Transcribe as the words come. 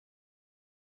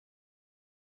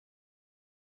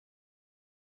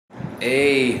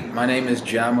Hey, my name is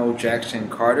Jamo Jackson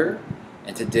Carter,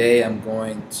 and today I'm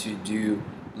going to do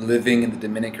Living in the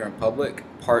Dominican Republic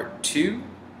Part 2.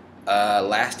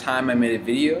 Last time I made a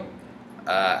video,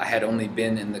 I had only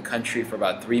been in the country for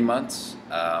about 3 months.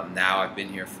 Now I've been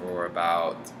here for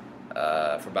about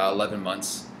 11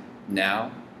 months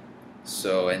now.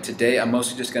 And today I'm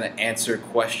mostly just going to answer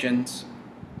questions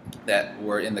that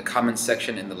were in the comments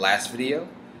section in the last video.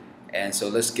 And so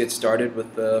let's get started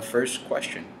with the first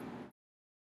question.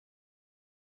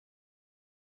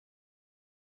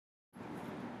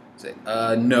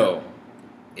 No,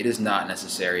 it is not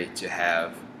necessary to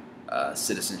have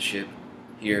citizenship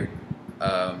here.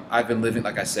 I've been living,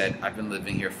 like I said, I've been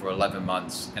living here for 11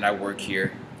 months, and I work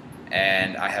here,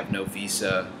 and I have no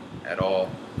visa at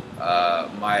all.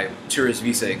 My tourist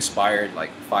visa expired like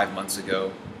 5 months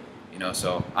ago,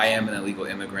 so I am an illegal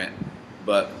immigrant.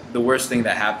 But the worst thing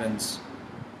that happens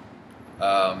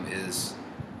is,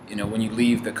 when you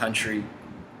leave the country,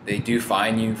 they do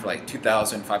fine you for like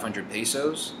 2,500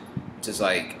 pesos, which is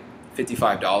like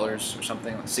 $55 or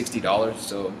something, like $60.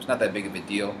 So it's not that big of a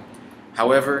deal.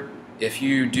 However, if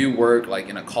you do work like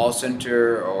in a call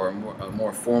center or a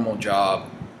more formal job,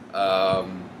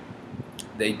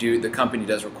 the company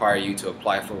does require you to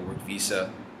apply for a work visa,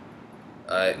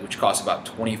 which costs about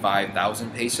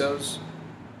 25,000 pesos,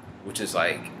 which is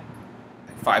like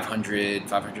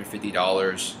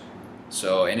 $550.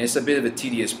 So, and it's a bit of a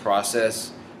tedious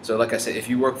process. So like I said, if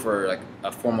you work for like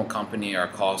a formal company or a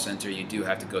call center, you do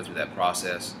have to go through that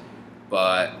process.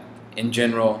 But in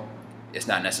general, it's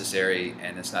not necessary,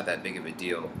 and it's not that big of a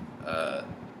deal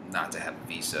not to have a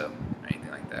visa or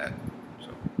anything like that,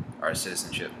 or a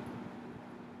citizenship.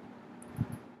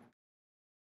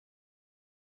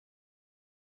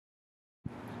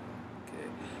 Okay.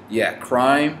 Yeah,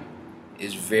 crime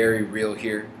is very real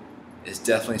here. It's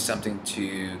definitely something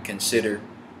to consider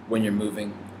when you're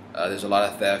moving. There's a lot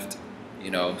of theft,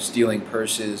 stealing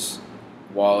purses,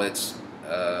 wallets,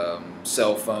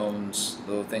 cell phones,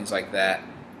 little things like that.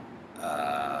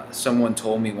 Someone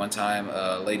told me one time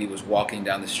a lady was walking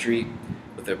down the street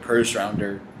with her purse around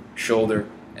her shoulder,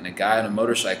 and a guy on a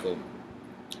motorcycle,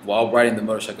 while riding the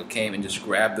motorcycle, came and just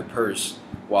grabbed the purse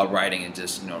while riding and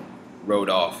just, rode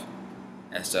off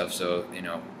and stuff. So,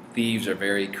 thieves are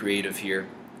very creative here.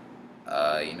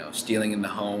 Stealing in the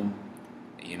home.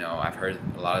 I've heard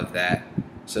a lot of that.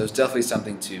 So it's definitely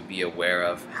something to be aware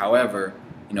of. However,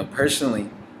 personally,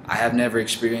 I have never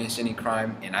experienced any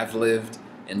crime, and I've lived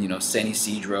in, San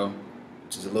Isidro,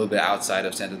 which is a little bit outside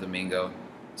of Santo Domingo.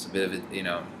 It's a bit of a,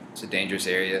 it's a dangerous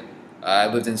area. I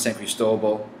lived in San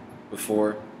Cristobal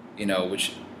before,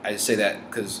 which I say that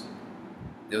because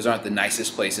those aren't the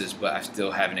nicest places, but I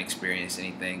still haven't experienced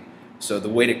anything. So the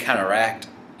way to counteract,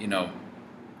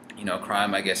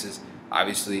 crime, I guess, is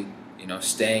obviously,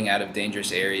 staying out of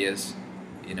dangerous areas,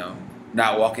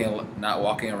 not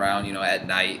walking around, at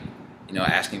night,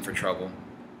 asking for trouble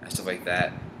and stuff like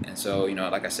that. And so,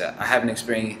 like I said, I haven't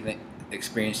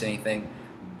experienced anything,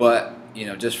 but,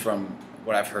 just from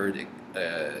what I've heard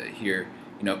here,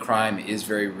 crime is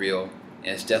very real,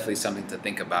 and it's definitely something to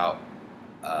think about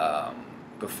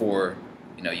before,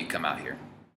 you come out here.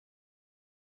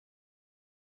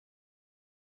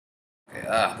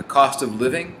 The cost of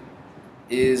living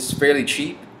is fairly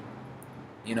cheap,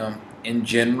 in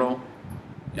general.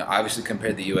 Obviously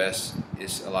compared to the US,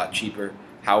 it's a lot cheaper.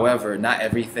 However, not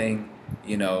everything,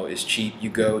 is cheap. You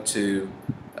go to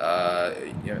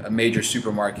a major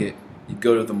supermarket, you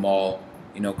go to the mall,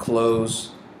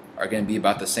 clothes are going to be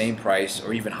about the same price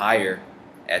or even higher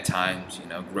at times.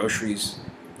 Groceries,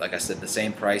 like I said, the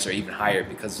same price or even higher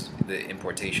because of the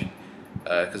importation,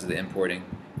 because of the importing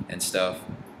and stuff.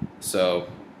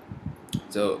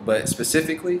 But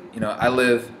specifically, I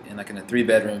live in like in a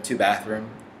 3-bedroom, 2-bathroom.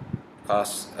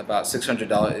 Costs about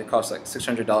 $600. It costs like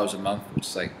 $600 a month, which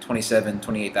is like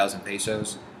 28,000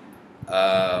 pesos.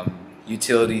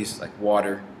 Utilities like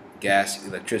water, gas,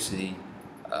 electricity,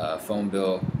 phone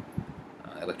bill,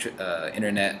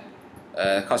 internet.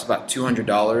 It costs about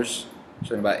 $200,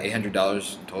 so about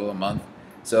 $800 total a month.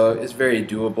 So it's very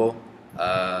doable,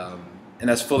 and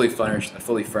that's fully furnished, a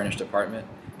fully furnished apartment.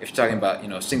 If you're talking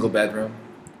about, single bedroom,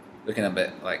 looking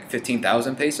at like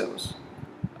 15,000 pesos.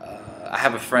 I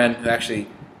have a friend who actually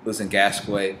lives in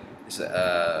Gascoy. It's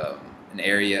an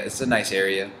area. It's a nice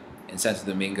area in Santo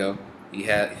Domingo. He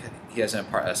has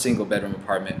a single bedroom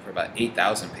apartment for about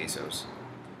 8,000 pesos,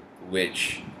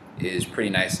 which is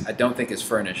pretty nice. I don't think it's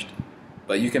furnished,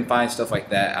 but you can find stuff like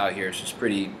that out here. It's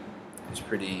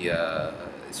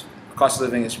cost of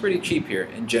living is pretty cheap here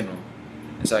in general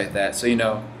and stuff like that. So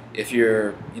if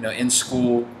you're in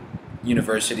school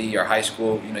university or high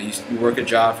school, you work a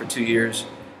job for 2 years,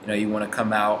 you want to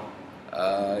come out,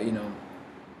 you know,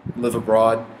 live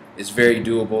abroad. It's very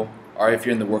doable. Or if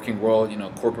you're in the working world,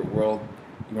 corporate world,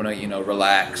 you want to,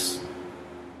 relax,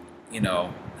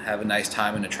 have a nice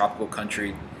time in a tropical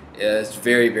country. It's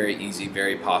very, very easy,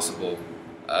 very possible,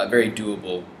 very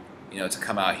doable, to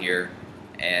come out here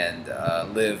and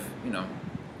live,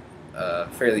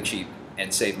 fairly cheap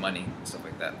and save money and stuff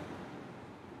like that.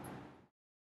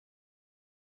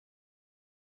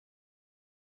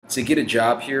 To get a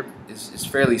job here is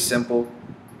fairly simple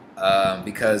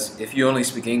because if you only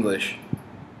speak English,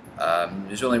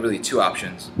 there's only really two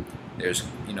options. There's,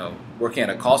 working at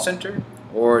a call center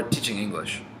or teaching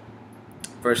English.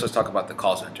 First, let's talk about the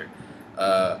call center.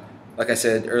 Like I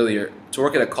said earlier, to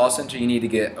work at a call center, you need to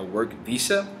get a work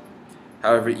visa.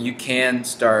 However, you can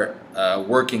start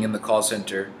working in the call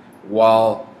center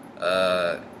while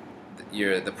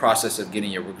the process of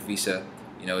getting your work visa,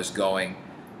 is going,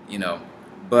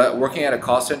 But working at a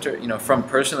call center, from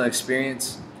personal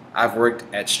experience, I've worked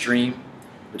at Stream,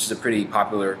 which is a pretty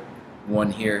popular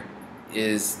one here.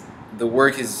 Is the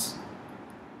work is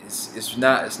it's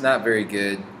not very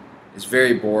good. It's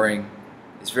very boring.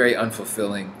 It's very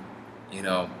unfulfilling.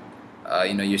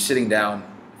 You're sitting down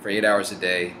for 8 hours a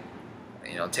day,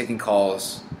 taking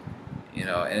calls,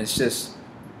 and it's just,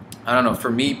 I don't know. For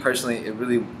me personally,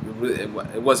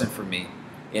 it wasn't for me,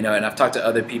 and I've talked to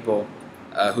other people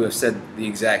who have said the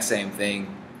exact same thing.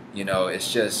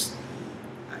 It's just,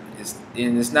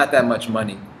 it's not that much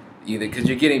money either, because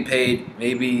you're getting paid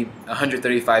maybe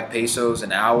 135 pesos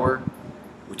an hour,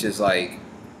 which is like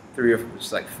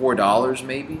 $4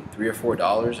 maybe, $3 or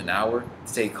 $4 an hour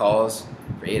to take calls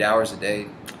for 8 hours a day.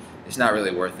 It's not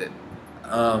really worth it.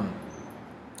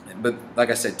 But like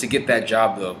I said, to get that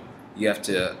job though, you have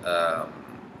to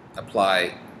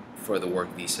apply for the work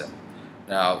visa.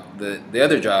 Now, the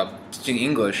other job, teaching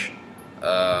English,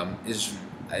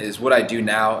 is what I do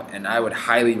now, and I would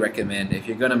highly recommend, if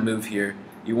you're going to move here,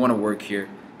 you want to work here,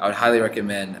 I would highly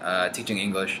recommend teaching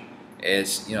English.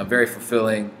 It's very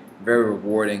fulfilling, very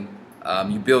rewarding.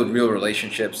 You build real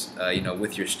relationships,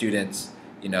 with your students.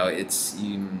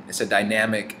 It's a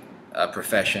dynamic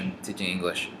profession, teaching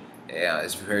English. Yeah,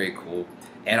 it's very cool.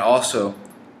 And also,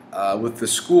 with the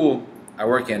school I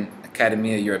work in,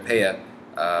 Academia Europea,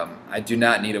 I do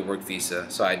not need a work visa,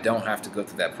 so I don't have to go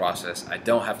through that process. I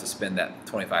don't have to spend that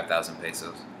 25,000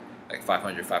 pesos, like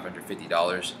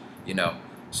 $550.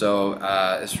 So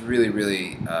it's really,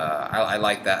 really, I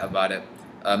like that about it.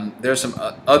 There's some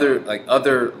other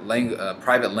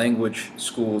private language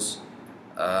schools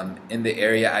in the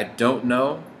area. I don't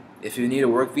know if you need a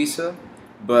work visa,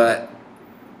 but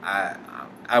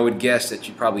I would guess that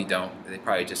you probably don't. They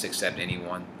probably just accept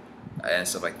anyone and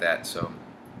stuff like that. So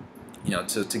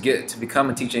to become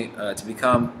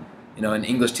an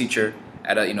English teacher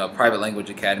at a private language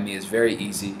academy is very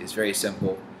easy. It's very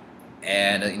simple,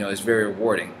 and it's very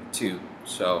rewarding too.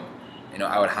 So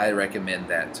I would highly recommend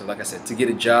that. So like I said, to get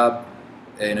a job,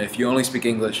 if you only speak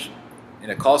English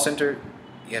in a call center,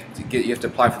 you have to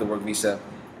apply for the work visa,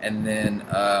 and then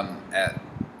at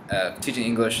teaching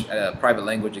English at a private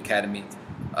language academy,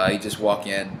 you just walk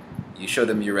in, you show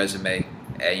them your resume,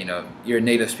 and you're a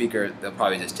native speaker. They'll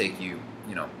probably just take you,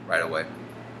 right away.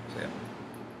 So,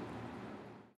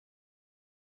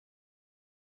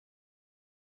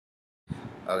 yeah.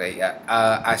 Okay, yeah.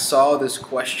 I saw this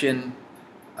question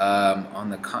in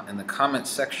the comments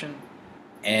section,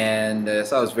 and I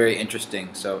thought it was very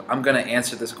interesting. So I'm going to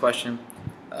answer this question.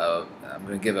 I'm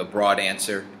going to give a broad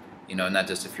answer. Not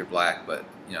just if you're black, but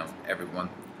everyone.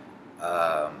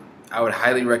 I would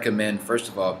highly recommend, first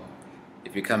of all,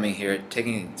 if you're coming here,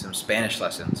 taking some Spanish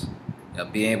lessons.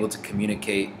 Being able to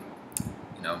communicate,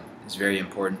 is very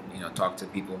important. Talk to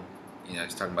people.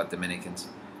 Just talking about Dominicans.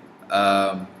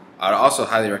 I'd also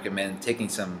highly recommend taking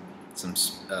some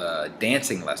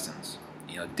dancing lessons.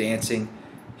 Dancing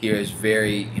here is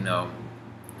very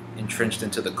entrenched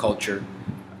into the culture.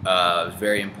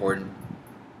 Very important.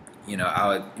 I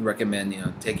would recommend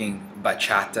taking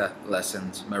bachata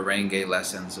lessons, merengue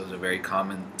lessons. Those are very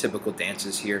common, typical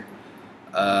dances here.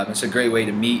 It's a great way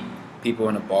to meet people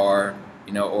in a bar,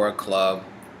 or a club.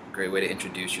 Great way to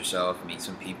introduce yourself, meet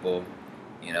some people.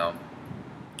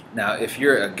 Now, if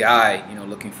you're a guy,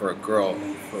 looking for a girl,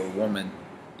 for a woman,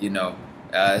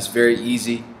 it's very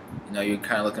easy. You're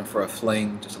kind of looking for a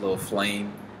fling, just a little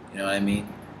flame. You know what I mean?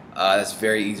 It's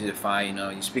very easy to find.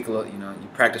 You speak a little. You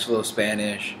practice a little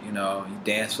Spanish. You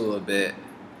dance a little bit.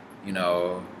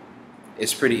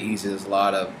 It's pretty easy. There's a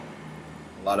lot of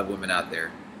women out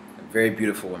there, very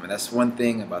beautiful women. That's one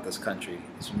thing about this country.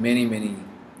 There's many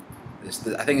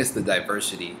I think it's the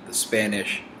diversity, the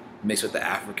Spanish mixed with the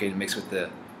African, mixed with the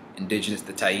indigenous,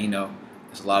 the Taino.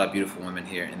 There's a lot of beautiful women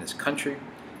here in this country,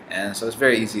 and so it's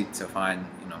very easy to find,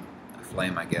 a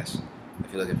flame, I guess,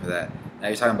 if you're looking for that. Now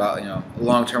you're talking about, a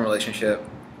long-term relationship.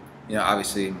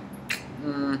 Obviously,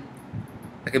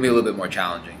 it can be a little bit more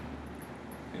challenging,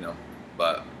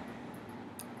 but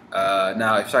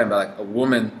now if you're talking about like a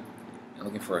woman and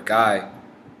looking for a guy,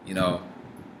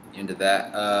 into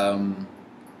that,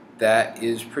 that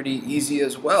is pretty easy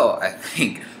as well, I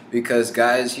think, because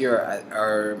guys here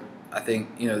are I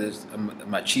think, there's a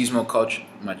machismo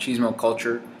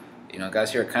culture.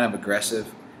 Guys here are kind of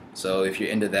aggressive. So if you're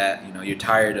into that, you're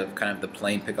tired of kind of the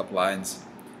plain pickup lines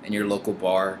in your local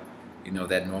bar,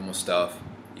 that normal stuff.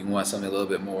 You want something a little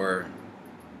bit more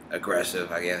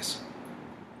aggressive, I guess.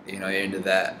 You're into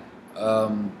that.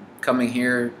 Coming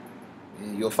here,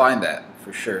 you'll find that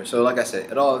for sure. So like I said,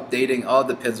 dating all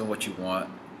depends on what you want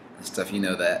and stuff.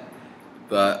 That.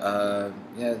 But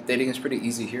yeah, dating is pretty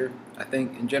easy here, I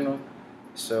think, in general.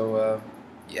 So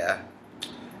yeah.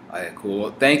 Alright, cool.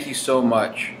 Well, thank you so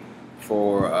much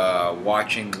for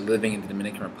watching Living in the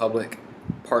Dominican Republic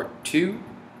Part 2.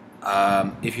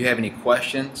 If you have any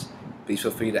questions, please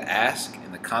feel free to ask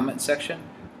in the comment section.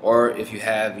 Or if you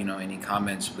have, any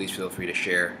comments, please feel free to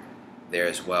share there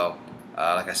as well.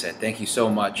 Like I said, thank you so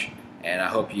much, and I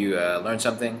hope you learned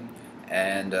something.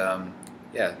 And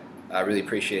yeah, I really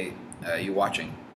appreciate you watching.